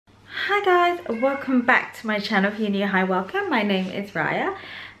Hi guys, welcome back to my channel. If you're new, hi, welcome. My name is Raya,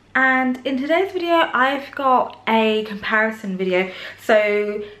 and in today's video I've got a comparison video.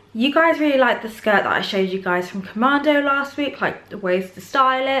 So you guys really liked the skirt that I showed you guys from Commando last week, like the ways to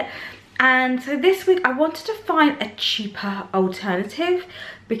style it. And so this week I wanted to find a cheaper alternative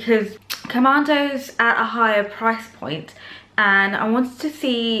because Commando's at a higher price point, and I wanted to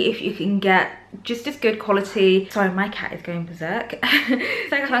see if you can get just as good quality. Sorry, my cat is going berserk.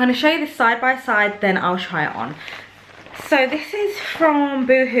 So I'm going to show you this side by side, then I'll try it on. So this is from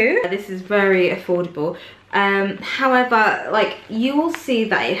Boohoo. This is very affordable. However, like, you will see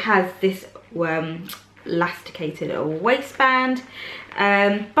that it has this elasticated waistband,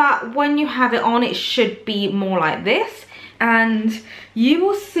 but when you have it on, it should be more like this. And you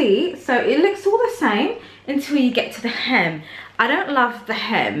will see, so it looks all the same until you get to the hem. I don't love the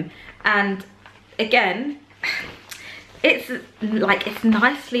hem, and again, it's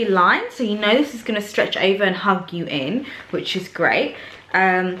nicely lined, so you know this is going to stretch over and hug you in, which is great.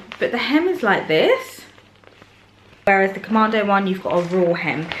 But the hem is like this, whereas the Commando one, you've got a raw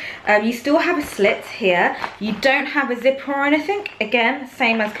hem. You still have a slit here. You don't have a zipper or anything. Again,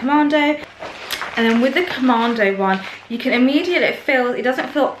 same as Commando. And then with the Commando one, you can immediately feel, it doesn't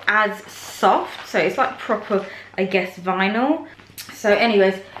feel as soft, so it's like proper, I guess, vinyl. So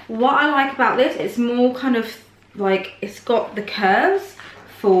anyways, what I like about this, it's more kind of like, it's got the curves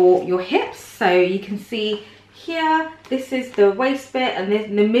for your hips. So you can see here, this is the waist bit, and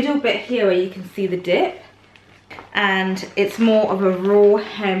then the middle bit here where you can see the dip. And it's more of a raw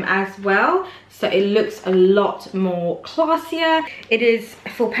hem as well, so it looks a lot more classier. It is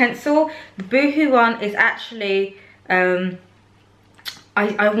full pencil. The Boohoo one is actually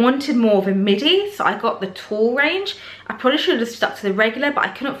I wanted more of a midi, so I got the tall range. I probably should have stuck to the regular, but I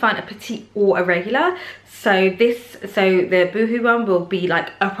couldn't find a petite or a regular. So the Boohoo one will be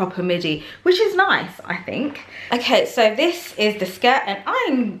like a proper midi, which is nice, I think. Okay, so this is the skirt, and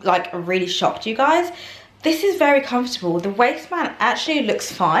I'm like really shocked, you guys. This is very comfortable. The waistband actually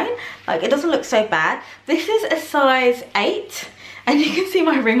looks fine. Like, it doesn't look so bad. This is a size 8. And you can see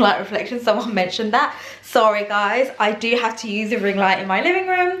my ring light reflection. Someone mentioned that. Sorry guys, I do have to use a ring light in my living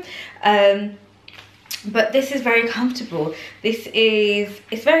room. But this is very comfortable.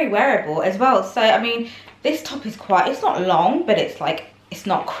 It's very wearable as well. So I mean, this top is it's not long, but it's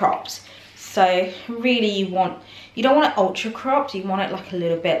not cropped. So really you don't want it ultra cropped. You want it like a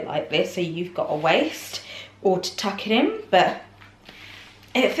little bit like this, so you've got a waist or to tuck it in. But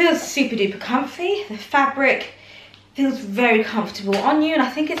it feels super duper comfy. The fabric feels very comfortable on you, and I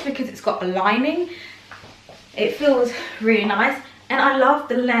think it's because it's got a lining. It feels really nice, and I love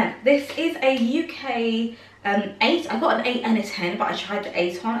the length. This is a UK 8. I got an 8 and a 10, but I tried the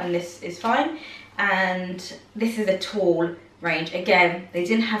 8 on, and this is fine. And this is a tall range. Again, they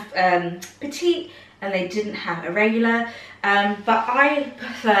didn't have petite, and they didn't have a regular, but I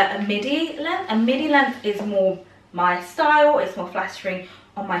prefer a midi length. A midi length is more my style. It's more flattering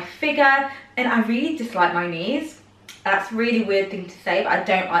on my figure, and I really dislike my knees. That's a really weird thing to say, but I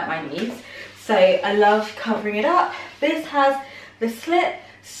don't like my knees, so I love covering it up. This has the slit,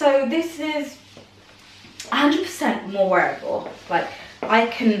 so this is 100% more wearable. Like, I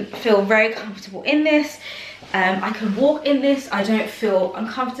can feel very comfortable in this. I can walk in this. I don't feel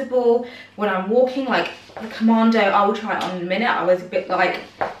uncomfortable when I'm walking. Like the Commando, I will try it on in a minute. I was a bit like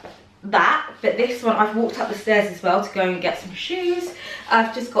that, but this one, I've walked up the stairs as well to go and get some shoes.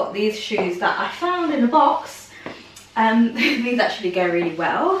 I've just got these shoes that I found in a box. These actually go really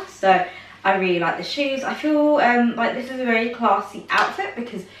well, so I really like the shoes. I feel like this is a very classy outfit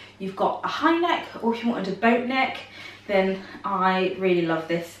because you've got a high neck, or if you wanted a boat neck, then I really love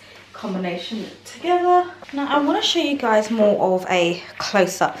this combination together. Now I want to show you guys more of a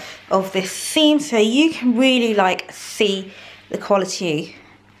close-up of this seam, so you can really like see the quality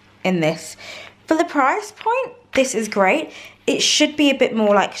in this. For the price point, this is great. It should be a bit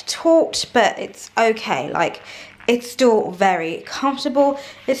more like taut, but it's okay. Like, it's still very comfortable.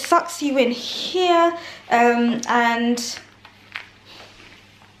 It sucks you in here, and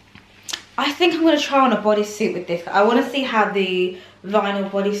I think I'm going to try on a bodysuit with this. I want to see how the vinyl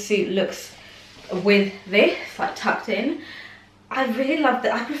bodysuit looks with this, like tucked in. I really love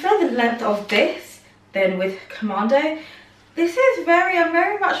that. I prefer the length of this than with Commando. This is I'm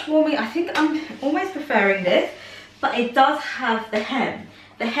very much warming. I think I'm almost preferring this, but it does have the hem.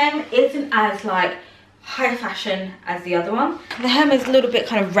 The hem isn't as like high fashion as the other one. The hem is a little bit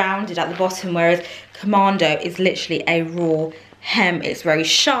kind of rounded at the bottom, whereas Commando is literally a raw hem. It's very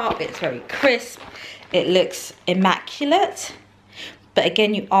sharp, it's very crisp, it looks immaculate. But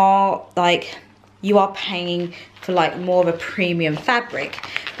again, you are like you are paying for like more of a premium fabric.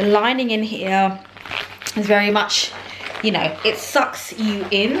 The lining in here is very much, you know, it sucks you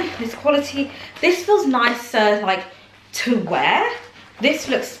in. This quality, this feels nicer like to wear. This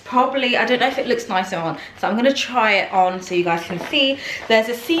looks probably, I don't know if it looks nicer on, so I'm gonna try it on so you guys can see. There's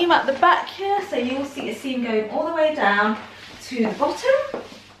a seam at the back here, so you'll see a seam going all the way down to the bottom.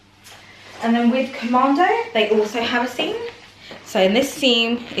 And then with Commando, they also have a seam. So in this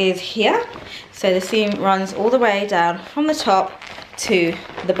seam is here. So the seam runs all the way down from the top to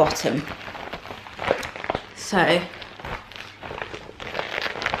the bottom. So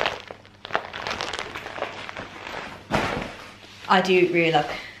I do really love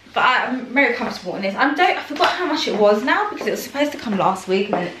it. But I'm very comfortable in this. I forgot how much it was now because it was supposed to come last week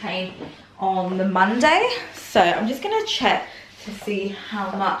and then it came on the Monday. So I'm just gonna check to see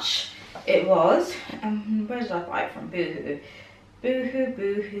how much it was. Where did I buy it from? Boohoo. Boohoo,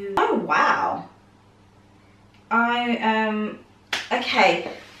 Boohoo. Oh wow.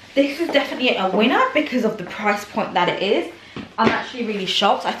 Okay. This is definitely a winner because of the price point that it is. I'm actually really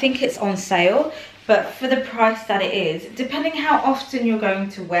shocked. I think it's on sale, but for the price that it is, depending how often you're going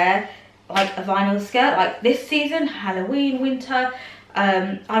to wear like a vinyl skirt, like this season, Halloween, winter,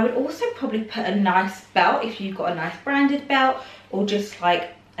 I would also probably put a nice belt if you've got a nice branded belt or just like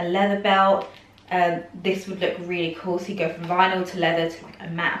a leather belt. This would look really cool. So you go from vinyl to leather to like a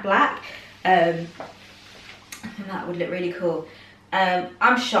matte black. I think that would look really cool.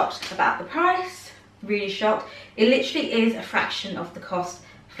 I'm shocked about the price, really shocked. It literally is a fraction of the cost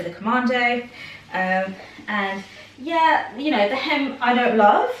for the Commando. And yeah, you know, the hem I don't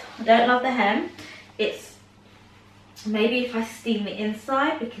love the hem. It's maybe if I steam the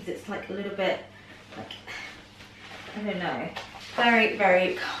inside because it's like a little bit like, I don't know, very,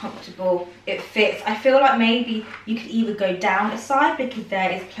 very comfortable. It fits. I feel like maybe you could either go down a side because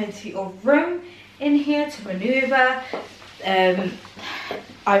there is plenty of room in here to maneuver.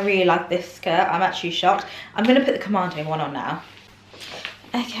 I really like this skirt. I'm actually shocked. I'm going to put the Commando one on now.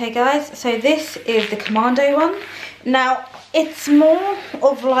 Okay guys, so this is the Commando one. Now it's more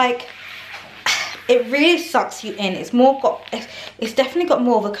of like, it really sucks you in. It's definitely got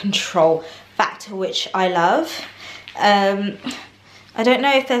more of a control factor, which I love. I don't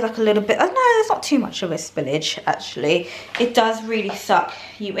know if there's like a little bit, oh no, there's not too much of a spillage actually. It does really suck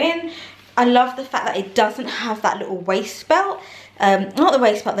you in. I love the fact that it doesn't have that little waist belt. Not the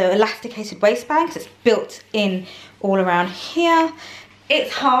waist belt, the elasticated waistband, because it's built in all around here.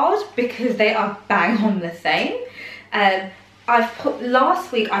 It's hard because they are bang on the same.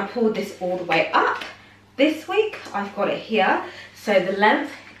 Last week I pulled this all the way up. This week I've got it here. So the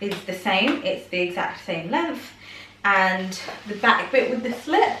length is the same. It's the exact same length. And the back bit with the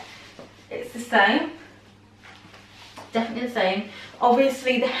slit, it's the same. Definitely the same.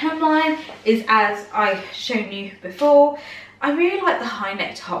 Obviously the hemline is as I've shown you before. I really like the high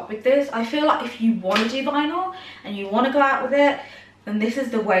neck top with this. I feel like if you want to do vinyl and you want to go out with it, then this is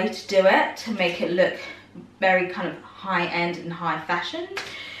the way to do it, to make it look very kind of high end and high fashion.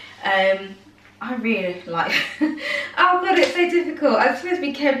 I really like oh god, it's so difficult. I'm supposed to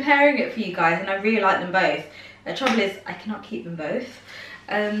be comparing it for you guys and I really like them both. The trouble is I cannot keep them both.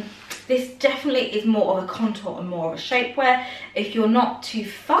 This definitely is more of a contour and more of a shapewear. If you're not too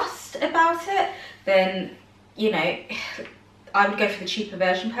fussed about it, then, you know, I would go for the cheaper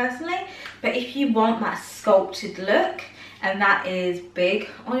version personally. But if you want that sculpted look, and that is big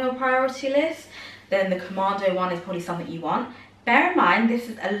on your priority list, then the Commando one is probably something you want. Bear in mind, this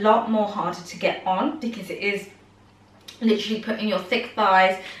is a lot more harder to get on because it is literally putting your thick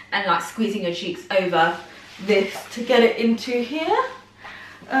thighs and like squeezing your cheeks over this to get it into here.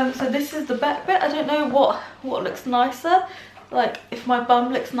 So this is the back bit. I don't know what looks nicer, like if my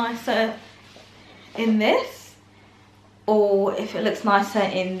bum looks nicer in this or if it looks nicer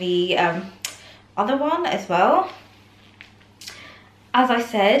in the other one as well. As I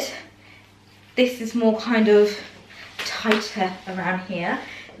said, this is more kind of tighter around here.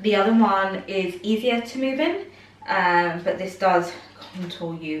 The other one is easier to move in, but this does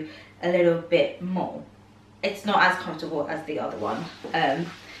contour you a little bit more. It's not as comfortable as the other one,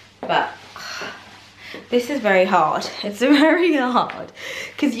 but this is very hard. It's very hard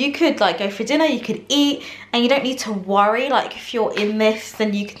because you could like go for dinner, you could eat, and you don't need to worry. Like if you're in this,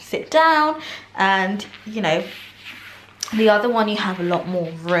 then you can sit down, and you know, the other one you have a lot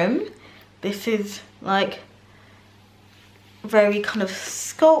more room. This is like very kind of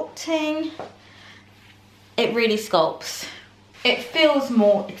sculpting. It really sculpts. It feels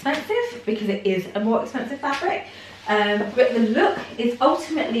more expensive because it is a more expensive fabric, but the look is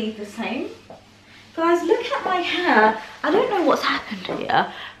ultimately the same. Guys, look at my hair. I don't know what's happened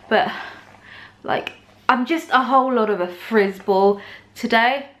here, but Like, I'm just a whole lot of a frizz ball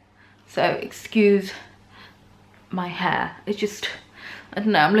today, so excuse my hair. It's just, I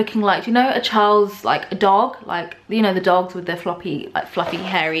don't know, I'm looking like, you know, a child's, like a dog, like, you know, the dogs with their floppy, like fluffy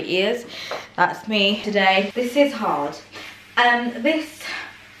hairy ears. That's me today. This is hard. This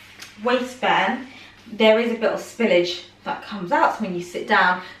waistband, there is a bit of spillage that comes out, so when you sit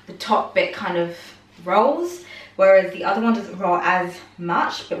down, the top bit kind of rolls, whereas the other one doesn't roll as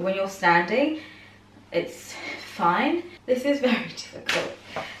much, but when you're standing, it's fine. This is very difficult.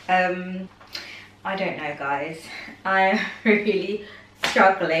 I don't know, guys. I'm really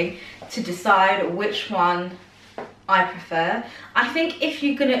struggling to decide which one I prefer. I think if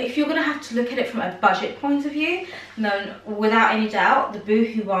you're gonna have to look at it from a budget point of view, then without any doubt, the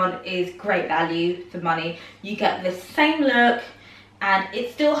Boohoo one is great value for money. You get the same look, and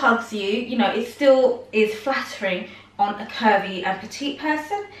it still hugs you. You know, it still is flattering on a curvy and petite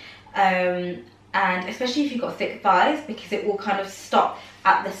person. And especially if you've got thick thighs, because it will kind of stop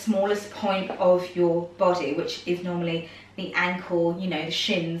at the smallest point of your body, which is normally the ankle, you know, the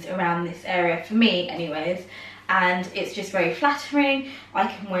shins, around this area, for me anyways. And it's just very flattering. I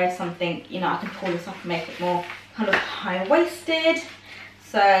can wear something, you know, I can pull this up and make it more kind of high-waisted.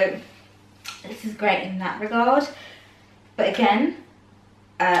 So this is great in that regard. But again,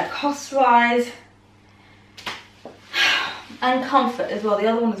 cost-wise, and comfort as well, the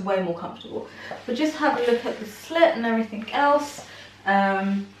other one is way more comfortable. But just have a look at the slit and everything else.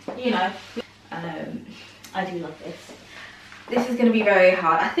 You know, I do love this. This is going to be very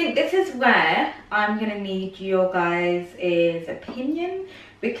hard. I think this is where I'm going to need your guys' opinion,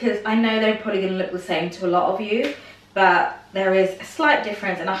 because I know they're probably going to look the same to a lot of you, but there is a slight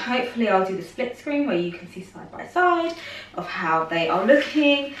difference, and hopefully I'll do the split screen where you can see side by side of how they are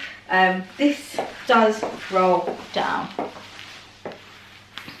looking. This does roll down.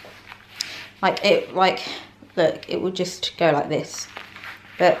 Look, it will just go like this.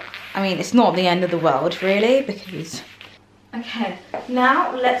 But I mean, it's not the end of the world really, because okay,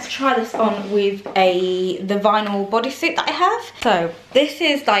 now let's try this on with the vinyl bodysuit that I have. So this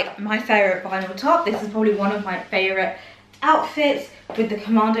is like my favorite vinyl top. This is probably one of my favorite outfits with the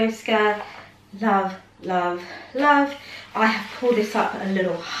Commando skirt. Love, love, love. I have pulled this up a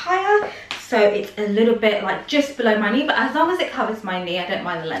little higher, so it's a little bit like just below my knee, but as long as it covers my knee, I don't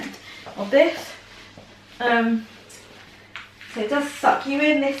mind the length of this. So it does suck you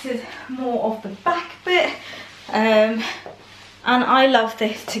in. This is more of the back bit, and I love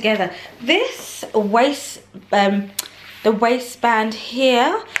this together. This the waistband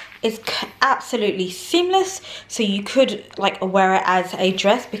here is absolutely seamless, so you could like wear it as a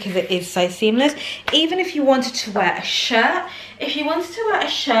dress because it is so seamless. Even if you wanted to wear a shirt,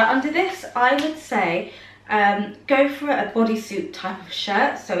 under this, I would say go for a bodysuit type of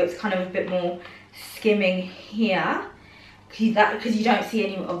shirt, so it's kind of a bit more skimming here, because you don't see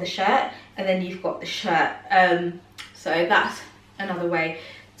any of the shirt, and then you've got the shirt. So that's another way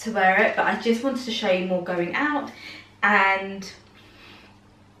to wear it, but I just wanted to show you more going out, and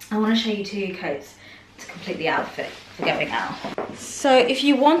I want to show you two coats to complete the outfit for going out. So if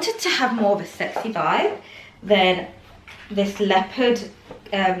you wanted to have more of a sexy vibe, then this leopard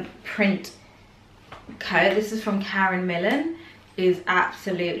print coat, this is from Karen Millen, is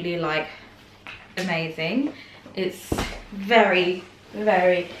absolutely like amazing. It's very,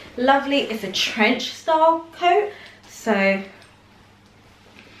 very lovely. It's a trench style coat, so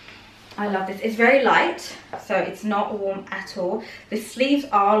I love this. It's very light, so it's not warm at all. The sleeves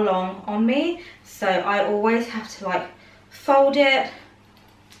are long on me, so I always have to like fold it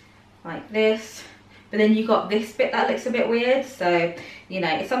like this. But then you got this bit that looks a bit weird, so you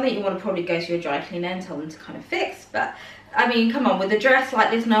know, it's something you want to probably go to your dry cleaner and tell them to kind of fix. But I mean, come on, with a dress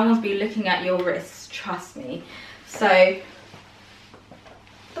like this, no one's been looking at your wrists, trust me. So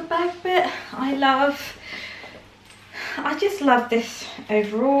the back bit I love. I just love this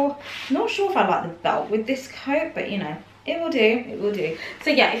overall. Not sure if I like the belt with this coat, but you know, it will do, it will do. So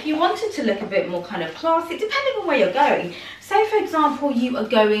yeah, if you wanted to look a bit more kind of classy, depending on where you're going. Say for example, you are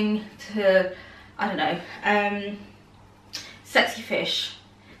going to, I don't know, Sexy Fish,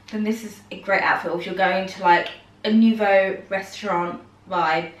 then this is a great outfit. If you're going to like a nouveau restaurant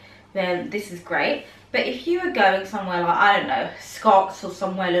vibe, then this is great. But if you are going somewhere like, I don't know, Scott's or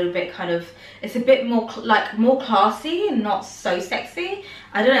somewhere a little bit kind of, it's a bit more like more classy and not so sexy.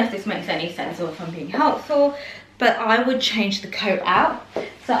 I don't know if this makes any sense or if I'm being helpful, but I would change the coat out.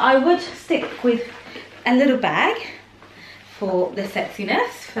 So I would stick with a little bag for the sexiness,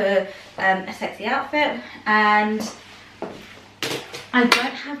 for a sexy outfit. And I don't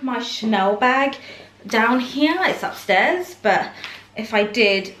have my Chanel bag down here, it's upstairs, but if I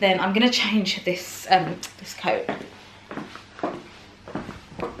did, then I'm gonna change this this coat.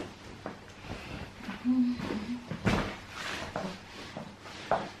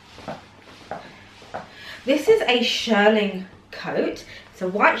 This is a shearling coat. It's a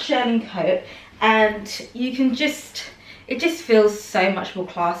white shearling coat, and you can just, it just feels so much more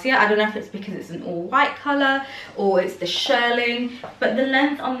classier. I don't know if it's because it's an all white colour or it's the shearling, but the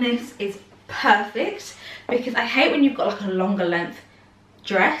length on this is perfect, because I hate when you've got like a longer length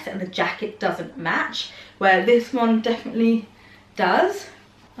dress and the jacket doesn't match, where this one definitely does.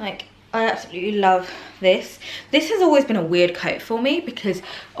 Like, I absolutely love this. This has always been a weird coat for me because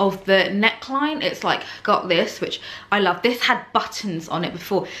of the neckline. It's like got this, which I love. This had buttons on it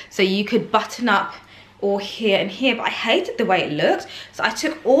before, so you could button up or here and here, but I hated the way it looked. So I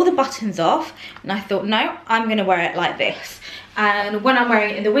took all the buttons off and I thought, no, I'm gonna wear it like this. And when I'm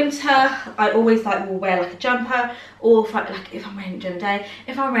wearing it in the winter, I always like will wear like a jumper, or if I'm wearing it during the day.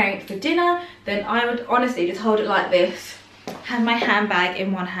 If I'm wearing it for dinner, then I would honestly just hold it like this, have my handbag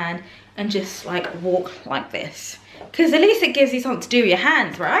in one hand, and just like walk like this, because at least it gives you something to do with your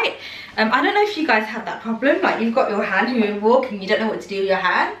hands, right? I don't know if you guys have that problem, like you've got your hand and you walk and you don't know what to do with your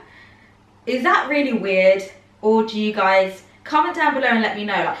hand. Is that really weird? Or do you guys, comment down below and let me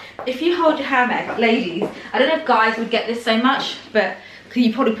know. Like, if you hold your handbag, like ladies, I don't know if guys would get this so much, but because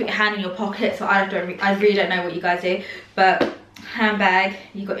you probably put your hand in your pocket, so I really don't know what you guys do. But handbag,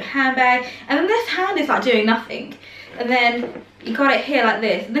 you got your handbag, and then this hand is like doing nothing, and then you got it here like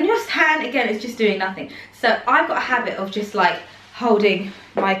this, and then your hand again is just doing nothing. So I've got a habit of just like holding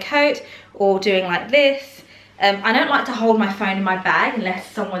my coat or doing like this. I don't like to hold my phone in my bag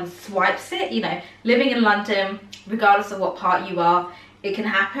unless someone swipes it. You know, living in London, regardless of what part you are, it can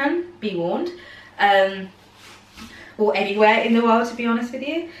happen, be warned. Or anywhere in the world, to be honest with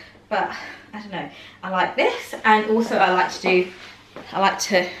you. But I don't know, I like this, and also I like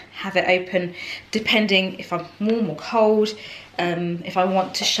to have it open depending if I'm warm or cold. If I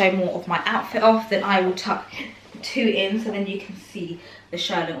want to show more of my outfit off, then I will tuck two in, so then you can see the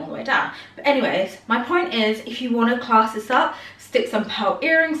shearling all the way down. But anyways, my point is, if you want to class this up, stick some pearl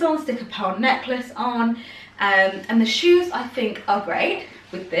earrings on, stick a pearl necklace on, and the shoes I think are great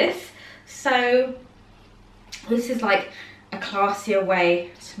with this. So this is like a classier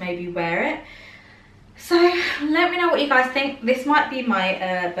way to maybe wear it. So let me know what you guys think. This might be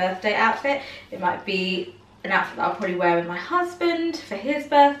my birthday outfit. It might be an outfit that I'll probably wear with my husband for his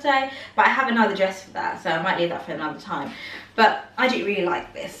birthday, but I have another dress for that, so I might leave that for another time. But I do really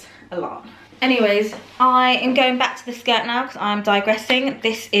like this a lot. Anyways, I am going back to the skirt now because I'm digressing.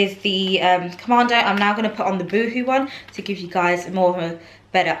 This is the Commando. I'm now going to put on the Boohoo one to give you guys more of a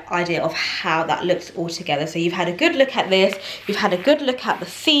better idea of how that looks all together. So you've had a good look at this, you've had a good look at the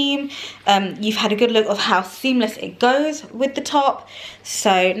seam, you've had a good look of how seamless it goes with the top.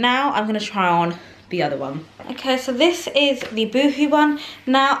 So now I'm going to try on the other one. Okay, so this is the Boohoo one.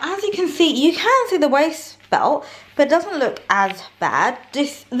 Now, as you can see, you can see the waist belt, but it doesn't look as bad.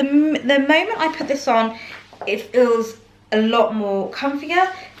 Just the moment I put this on, it feels a lot more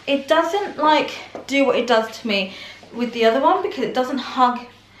comfier. It doesn't like do what it does to me with the other one, because it doesn't hug.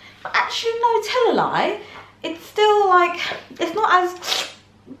 Actually, no, tell a lie. It's still like, it's not as,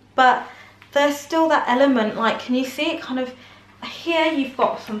 but there's still that element. Like, can you see it kind of here? You've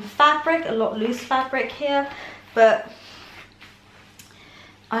got some fabric, a lot loose fabric here, but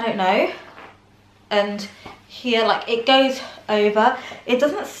I don't know. And here, like, it goes over. It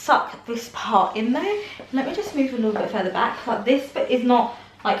doesn't suck this part in though. Let me just move a little bit further back. Like, this bit is not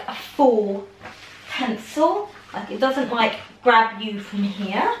like a full pencil. Like, it doesn't like grab you from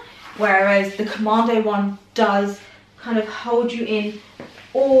here, whereas the Commando one does kind of hold you in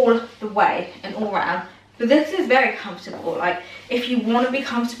all the way and all around. But this is very comfortable. Like, if you want to be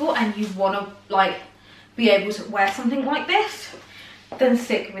comfortable and you want to like be able to wear something like this, then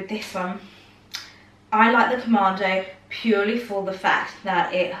stick with this one. I like the Commando purely for the fact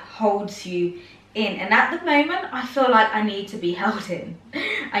that it holds you in, and at the moment I feel like I need to be held in.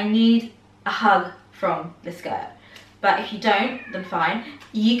 I need a hug from the skirt. But if you don't, then fine.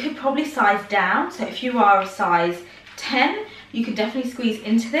 You could probably size down. So if you are a size 10, you could definitely squeeze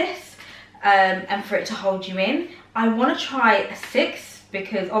into this and for it to hold you in. I want to try a 6,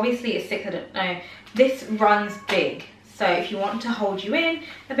 because obviously a 6, I don't know, this runs big. So if you want to hold you in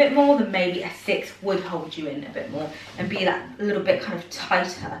a bit more, then maybe a 6 would hold you in a bit more and be that little bit kind of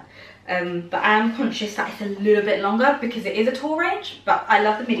tighter. But I am conscious that it's a little bit longer because it is a tall range, but I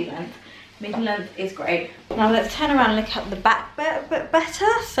love the midi length. Midi length is great. Now let's turn around and look at the back bit a bit better.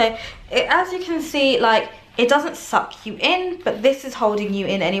 So as you can see, like, it doesn't suck you in, but this is holding you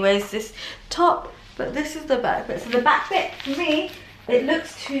in anyways, this top, but this is the back bit. So the back bit for me it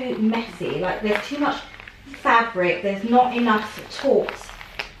looks too messy. Like there's too much fabric, there's not enough taut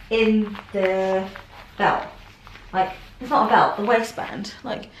in the belt. Like, it's not a belt, the waistband.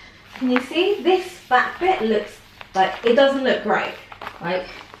 Like, can you see? This back bit looks like, it doesn't look great. Like,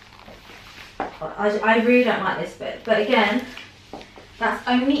 I really don't like this bit. But again, that's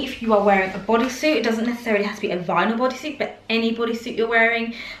only if you are wearing a bodysuit. It doesn't necessarily have to be a vinyl bodysuit, but any bodysuit you're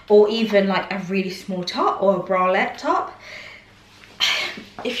wearing, or even like a really small top or a bralette top.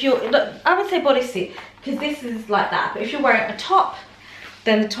 If you're, look, I would say bodysuit, because this is like that. But if you're wearing a top,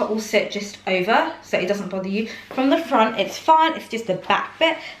 then the top will sit just over, so it doesn't bother you. From the front, it's fine, it's just the back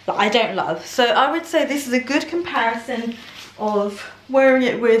bit that I don't love. So I would say this is a good comparison of wearing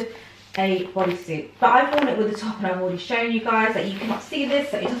it with a bodysuit. But I've worn it with the top and I've already shown you guys that you cannot see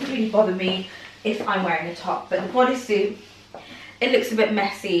this, so it doesn't really bother me if I'm wearing a top. But the bodysuit, it looks a bit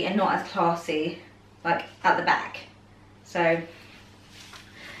messy and not as classy, like at the back. So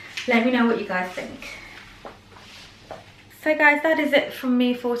let me know what you guys think. So guys, that is it from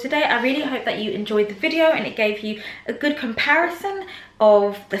me for today. I really hope that you enjoyed the video and it gave you a good comparison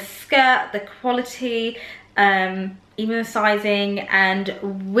of the skirt, the quality, even the sizing, and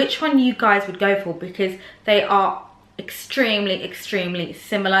which one you guys would go for, because they are extremely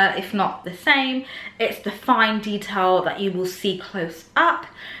similar, if not the same. It's the fine detail that you will see close up.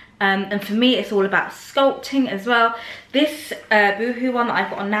 And for me, it's all about sculpting as well. This Boohoo one that I've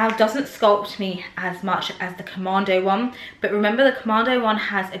got on now doesn't sculpt me as much as the Commando one. But remember, the Commando one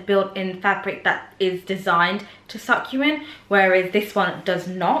has a built-in fabric that is designed to suck you in, whereas this one does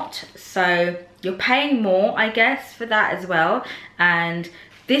not. So you're paying more, I guess, for that as well. And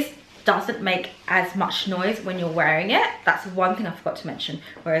this doesn't make as much noise when you're wearing it. That's one thing I forgot to mention,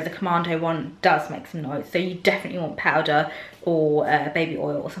 whereas the Commando one does make some noise, so you definitely want powder or baby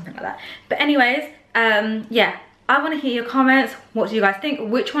oil or something like that. But anyways, yeah, I want to hear your comments. What do you guys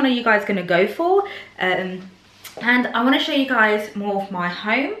think? Which one are you guys going to go for? And I want to show you guys more of my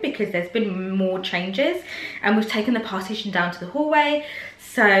home, because there's been more changes and we've taken the partition down to the hallway.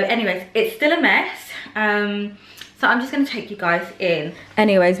 So anyways, it's still a mess. So I'm just going to take you guys in.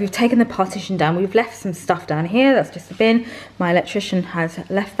 Anyways, we've taken the partition down. We've left some stuff down here. That's just a bin. My electrician has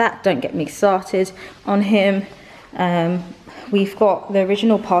left that. Don't get me started on him. We've got the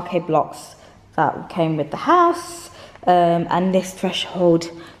original parquet blocks that came with the house. And this threshold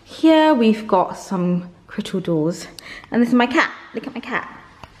here, we've got some crystal doors. And this is my cat. Look at my cat.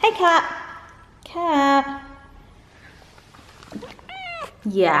 Hey, cat. Cat.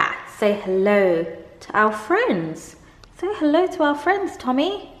 Yeah, say hello to our friends. Say hello to our friends,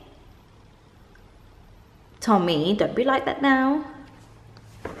 Tommy. Tommy, don't be like that now.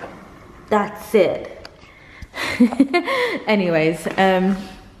 That's it. anyways,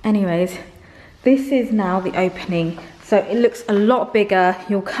 this is now the opening. So it looks a lot bigger.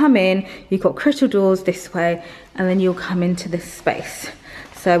 You'll come in, you've got crystal doors this way, and then you'll come into this space.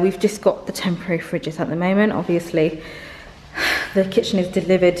 So we've just got the temporary fridges at the moment. Obviously, the kitchen is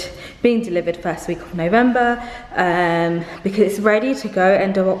being delivered first week of November, because it's ready to go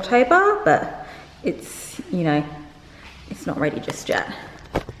end of October, but it's, you know, it's not ready just yet.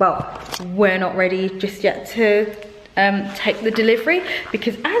 Well, we're not ready just yet to take the delivery,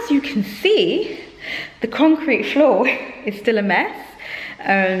 because as you can see, the concrete floor is still a mess.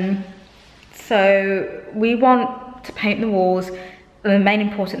 So we want to paint the walls. The main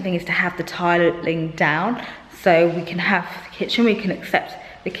important thing is to have the tiling down, so we can have the kitchen, we can accept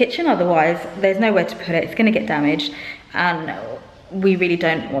the kitchen, otherwise there's nowhere to put it, it's gonna get damaged, and we really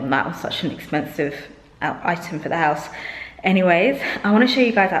don't want that on such an expensive item for the house. Anyways, I wanna show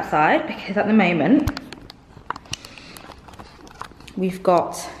you guys outside, because at the moment, we've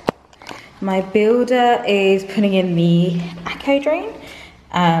got, my builder is putting in the echo drain.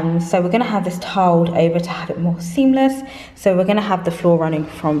 So we're gonna have this tiled over to have it more seamless. So we're gonna have the floor running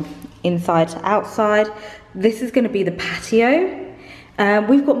from inside to outside. This is gonna be the patio.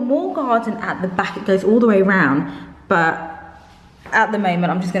 We've got more garden at the back, it goes all the way around, but at the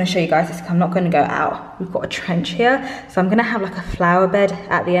moment, I'm just gonna show you guys this, I'm not gonna go out. We've got a trench here, so I'm gonna have like a flower bed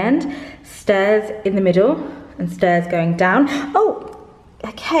at the end, stairs in the middle, and stairs going down. Oh,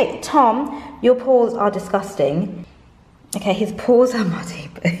 okay, Tom, your paws are disgusting. Okay, his paws are muddy,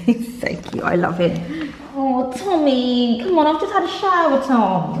 but he's so cute, I love him. Oh, Tommy, come on, I've just had a shower,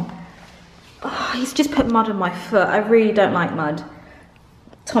 Tom. Oh, he's just put mud on my foot. I really don't like mud.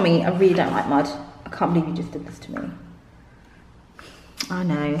 Tommy, I really don't like mud. I can't believe you just did this to me. I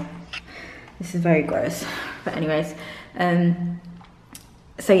know. This is very gross. But anyways,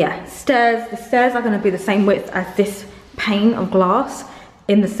 so yeah, stairs. The stairs are going to be the same width as this pane of glass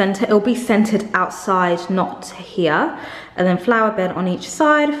in the center. It'll be centered outside, not here. And then flower bed on each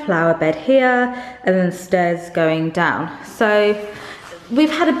side, flower bed here, and then stairs going down. So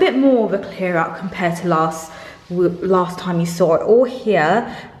we've had a bit more of a clear out compared to last time you saw it. All here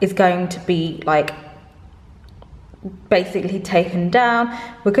is going to be like basically taken down.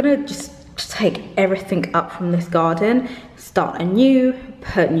 We're gonna just take everything up from this garden, start anew,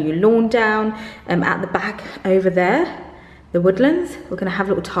 put new lawn down. At the back over there, the woodlands, we're gonna have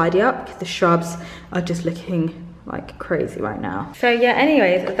a little tidy up because the shrubs are just looking like crazy right now. So yeah,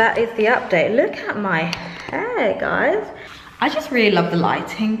 anyways, that is the update. Look at my hair, guys. I just really love the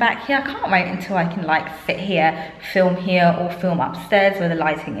lighting back here. I can't wait until I can like sit here, film here, or film upstairs where the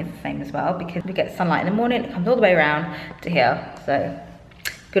lighting is the same as well, because we get sunlight in the morning, it comes all the way around to here. So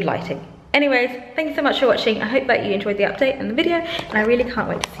good lighting. Anyways, thank you so much for watching. I hope that you enjoyed the update and the video, and I really can't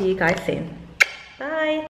wait to see you guys soon.